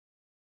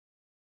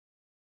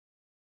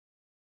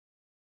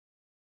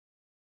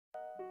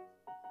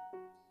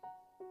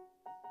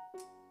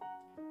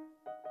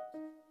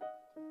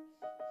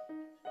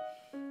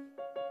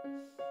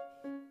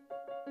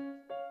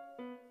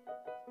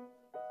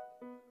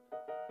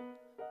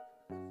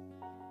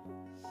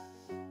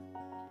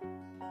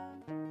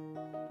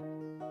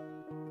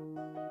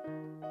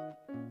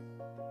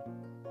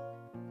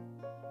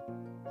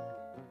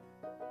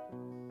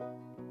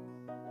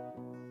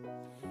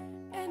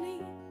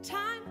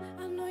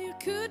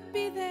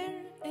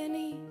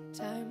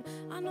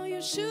know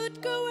you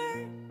should go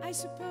where I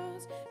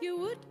suppose you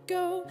would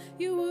go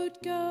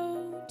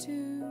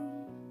to.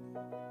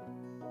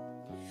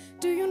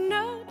 Do you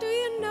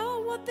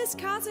know what this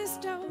causes,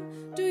 though?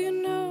 Do you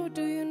know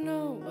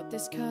what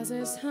this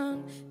causes,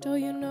 hon? Do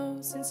you know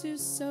since you're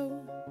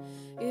so,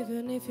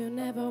 even if you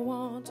never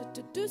wanted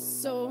to do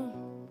so?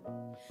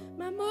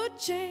 My mood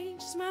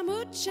changed, my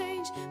mood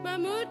changed, my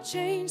mood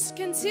changed.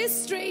 Can't see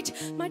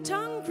straight, my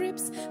tongue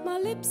grips, my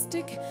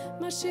lipstick,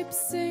 my ship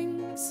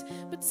sinks,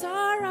 but it's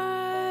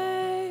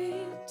alright.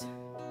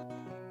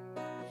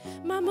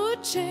 My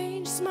mood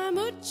changed, my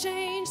mood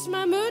changed,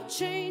 my mood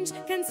changed.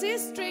 Can't see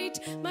straight,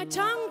 my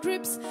tongue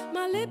grips,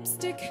 my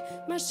lipstick,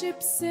 my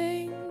ship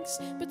sinks,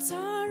 but it's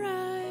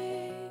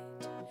alright.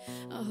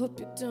 I hope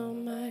you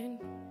don't mind.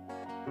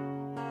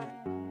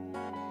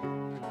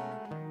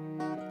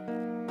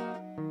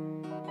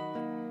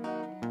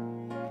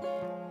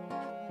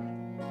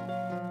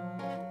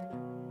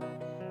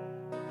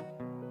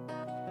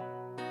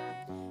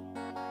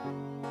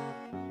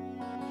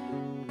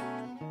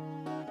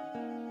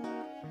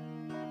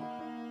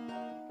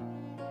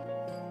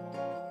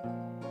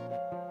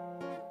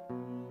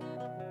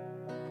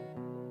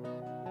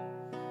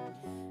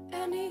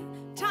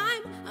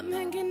 Anytime I'm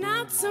hanging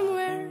out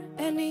somewhere,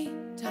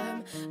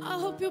 anytime I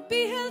hope you'll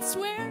be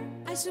elsewhere.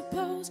 I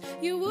suppose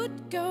you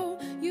would go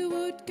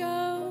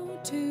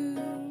to.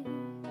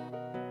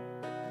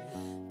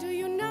 Do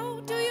you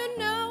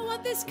know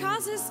what this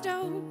causes,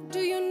 though? Do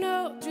you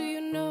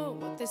know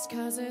what this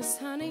causes,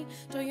 honey?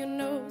 Do you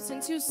know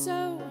since you're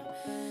so,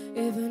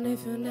 even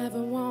if you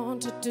never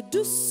wanted to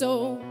do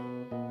so?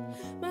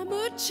 My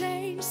mood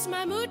changed,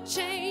 my mood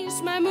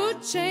changed, my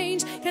mood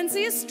changed. Can't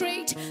see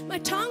straight, my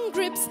tongue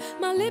grips,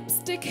 my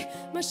lipstick,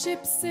 my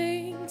ship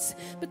sinks,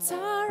 but it's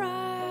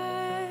alright.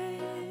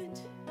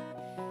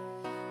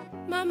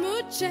 My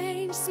mood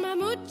changed, my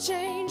mood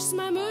changed,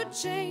 my mood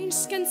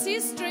changed. Can't see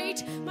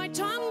straight, my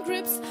tongue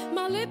grips,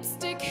 my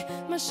lipstick,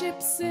 my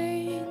ship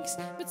sinks,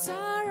 but it's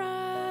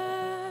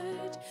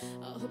alright.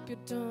 I hope you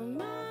don't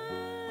mind.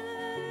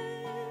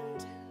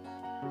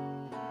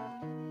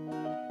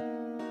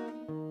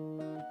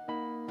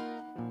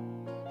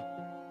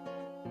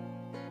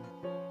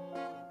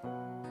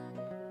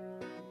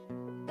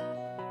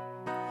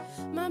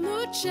 My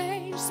mood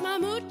changed, my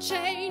mood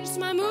changed,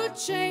 my mood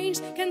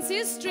changed. Can't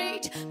see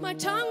straight, my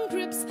tongue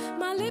grips,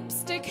 my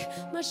lipstick,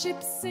 my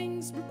ship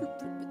sings,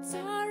 it's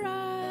alright.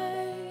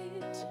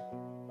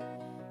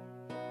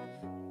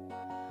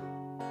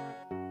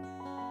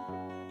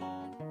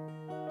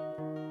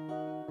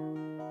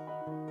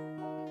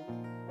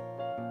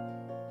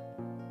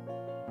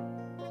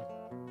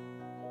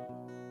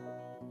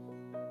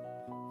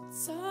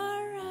 It's alright.